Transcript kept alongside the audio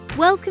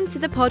Welcome to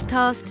the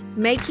podcast,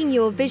 Making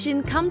Your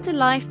Vision Come to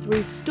Life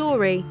Through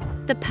Story,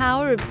 the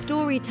power of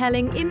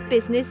storytelling in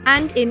business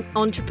and in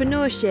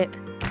entrepreneurship.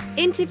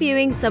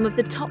 Interviewing some of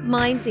the top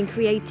minds in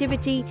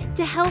creativity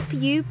to help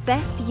you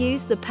best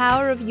use the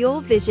power of your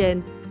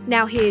vision.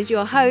 Now here's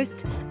your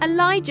host,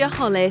 Elijah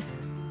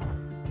Hollis.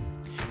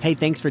 Hey,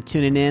 thanks for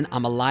tuning in.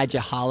 I'm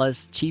Elijah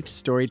Hollis, Chief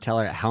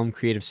Storyteller at Helm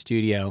Creative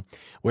Studio,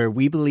 where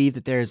we believe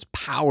that there's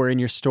power in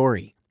your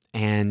story.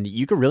 And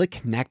you can really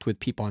connect with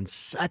people on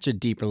such a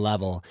deeper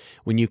level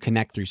when you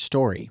connect through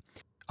story.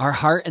 Our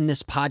heart in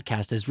this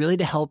podcast is really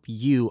to help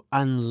you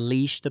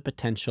unleash the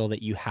potential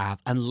that you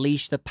have,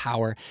 unleash the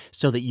power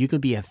so that you can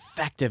be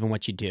effective in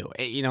what you do.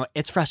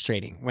 It's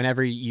frustrating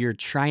whenever you're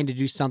trying to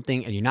do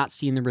something and you're not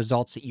seeing the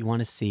results that you want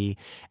to see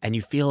and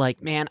you feel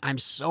like, man, I'm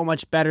so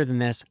much better than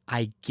this.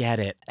 I get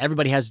it.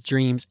 Everybody has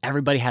dreams.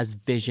 Everybody has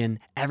vision.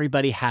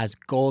 Everybody has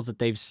goals that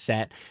they've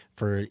set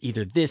for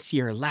either this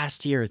year or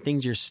last year or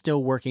things you're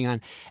still working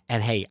on.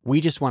 And hey,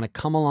 we just want to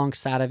come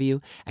alongside of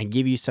you and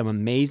give you some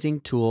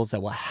amazing tools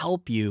that will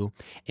help you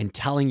in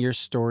telling your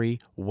story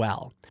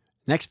well.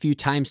 Next few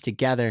times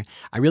together,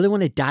 I really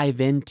want to dive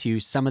into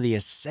some of the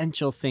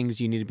essential things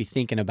you need to be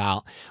thinking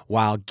about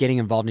while getting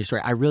involved in your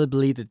story. I really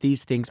believe that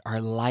these things are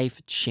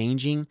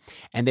life-changing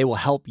and they will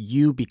help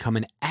you become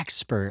an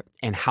expert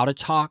in how to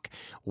talk,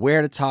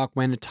 where to talk,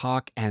 when to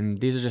talk, and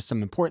these are just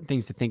some important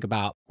things to think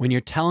about. When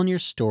you're telling your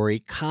story,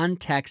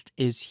 context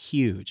is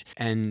huge,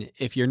 and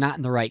if you're not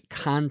in the right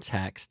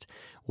context,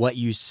 what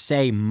you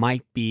say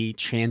might be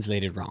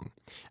translated wrong.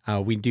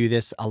 We do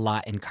this a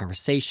lot in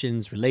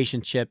conversations,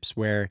 relationships,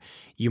 where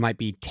you might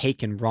be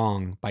taken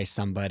wrong by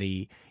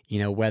somebody,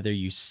 whether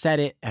you said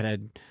it at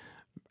an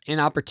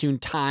inopportune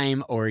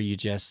time or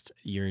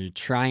you're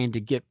trying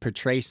to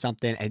portray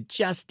something, it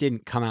just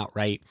didn't come out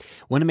right.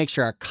 Want to make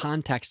sure our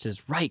context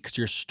is right because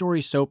your story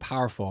is so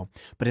powerful,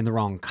 but in the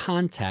wrong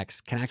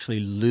context can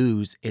actually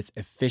lose its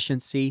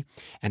efficiency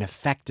and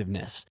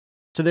effectiveness.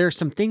 So there are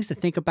some things to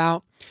think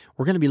about.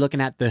 We're going to be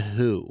looking at the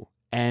who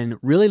and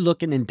really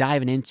looking and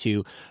diving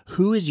into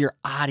who is your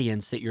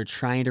audience that you're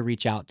trying to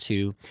reach out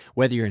to,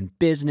 whether you're in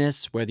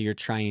business, whether you're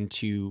trying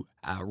to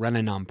run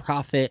a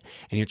nonprofit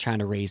and you're trying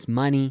to raise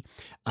money,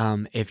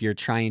 if you're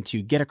trying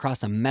to get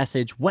across a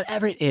message,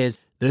 whatever it is,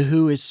 the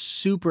who is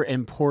super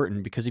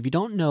important because if you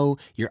don't know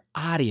your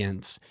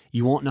audience,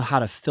 you won't know how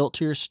to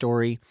filter your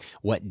story,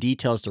 what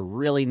details to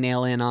really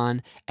nail in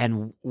on,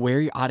 and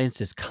where your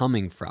audience is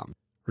coming from.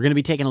 We're going to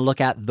be taking a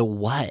look at the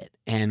what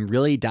and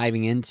really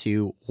diving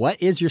into what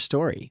is your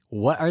story?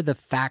 What are the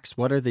facts?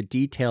 What are the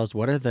details?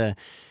 What are the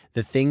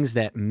things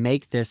that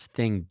make this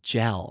thing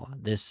gel?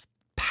 This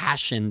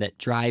passion that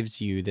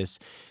drives you, this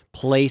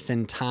place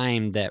and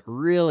time that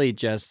really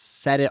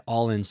just set it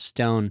all in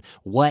stone.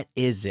 What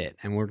is it?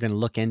 And we're going to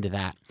look into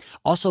that.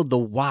 Also the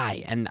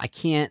why. And I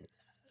can't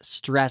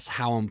stress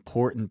how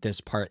important this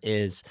part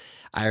is.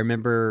 I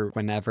remember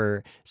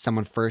whenever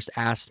someone first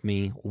asked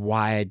me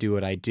why I do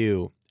what I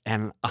do.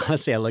 And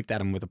honestly, I looked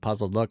at him with a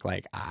puzzled look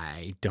like,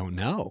 I don't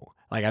know.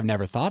 Like, I've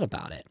never thought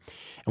about it.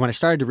 And when I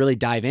started to really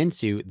dive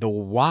into the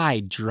why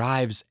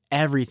drives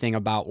everything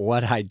about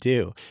what I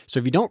do. So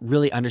if you don't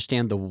really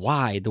understand the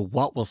why, the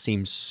what will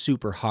seem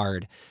super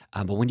hard.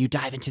 But when you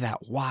dive into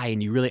that why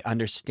and you really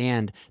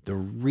understand the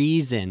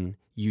reason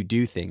you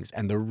do things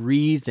and the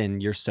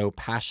reason you're so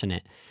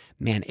passionate,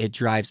 man, it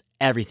drives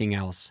everything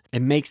else.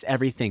 It makes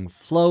everything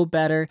flow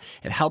better.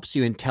 It helps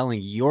you in telling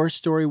your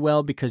story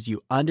well because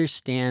you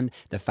understand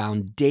the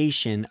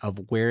foundation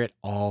of where it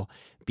all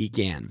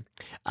began.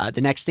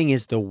 The next thing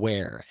is the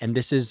where. And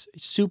this is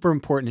super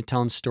important in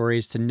telling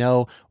stories to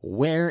know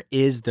where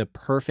is the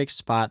perfect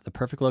spot, the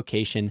perfect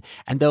location.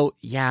 And though,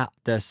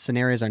 the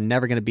scenarios are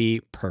never going to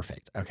be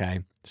perfect,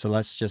 okay? So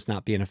let's just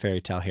not be in a fairy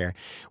tale here.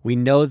 We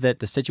know that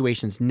the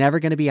situation's never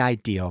going to be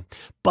ideal,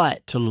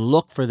 but to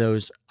look for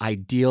those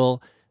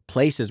ideal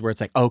places where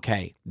it's like,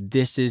 okay,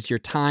 this is your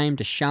time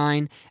to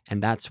shine,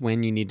 and that's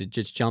when you need to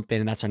just jump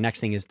in. And that's our next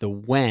thing is the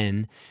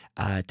when,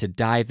 to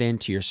dive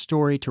into your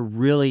story, to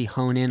really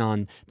hone in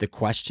on the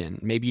question.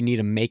 Maybe you need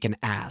to make an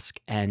ask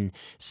and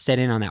set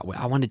in on that.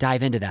 I want to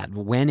dive into that.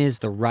 When is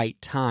the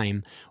right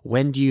time?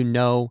 When do you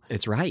know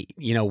it's right?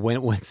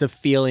 What's the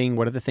feeling?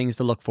 What are the things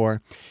to look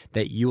for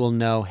that you will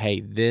know,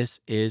 hey,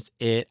 this is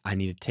it. I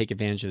need to take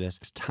advantage of this.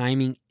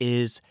 Timing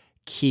is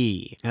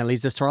key. And that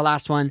leads us to our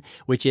last one,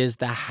 which is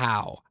the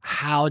how.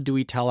 How do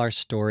we tell our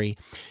story?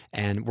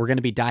 And we're going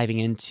to be diving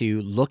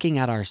into looking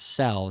at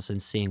ourselves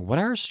and seeing what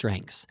are our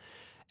strengths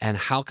and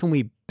how can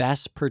we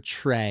best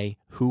portray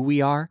who we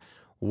are,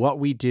 what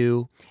we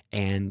do,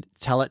 and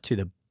tell it to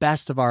the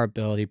best of our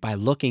ability by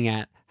looking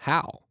at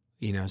how.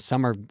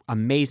 Some are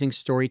amazing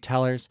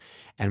storytellers,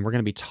 and we're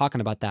going to be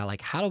talking about that.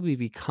 Like, how do we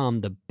become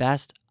the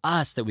best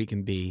us that we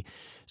can be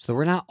so that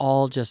we're not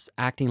all just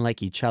acting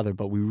like each other,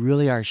 but we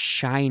really are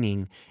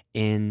shining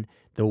in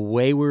the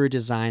way we were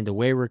designed, the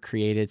way we're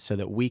created so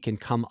that we can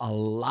come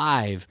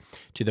alive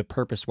to the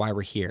purpose why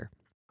we're here.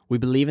 We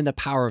believe in the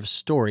power of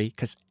story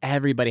because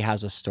everybody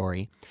has a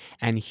story,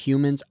 and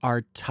humans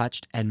are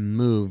touched and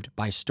moved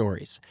by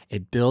stories.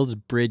 It builds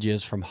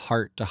bridges from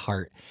heart to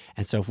heart.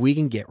 And so if we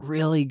can get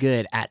really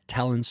good at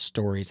telling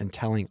stories and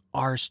telling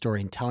our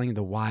story and telling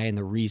the why and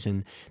the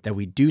reason that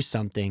we do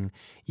something,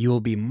 you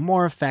will be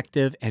more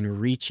effective in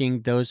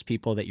reaching those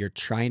people that you're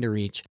trying to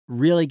reach,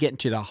 really getting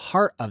to the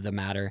heart of the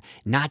matter,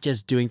 not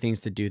just doing things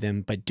to do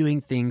them, but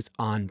doing things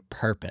on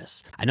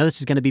purpose. I know this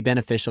is going to be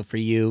beneficial for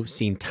you,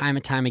 seeing time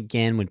and time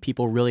again when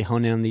people really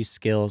hone in on these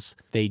skills,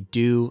 they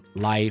do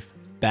life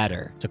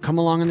better. So come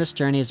along on this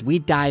journey as we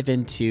dive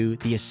into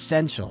the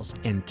essentials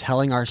in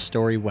telling our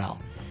story well.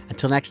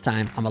 Until next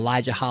time, I'm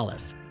Elijah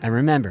Hollis. And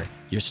remember,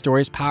 your story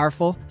is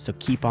powerful, so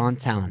keep on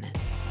telling it.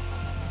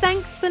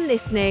 Thanks for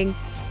listening.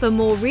 For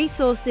more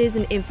resources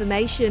and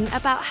information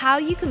about how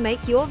you can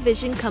make your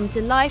vision come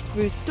to life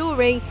through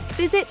story,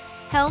 visit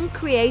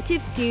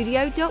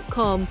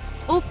helmcreativestudio.com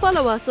or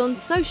follow us on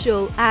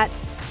social at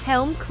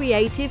Helm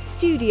Creative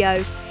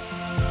Studio.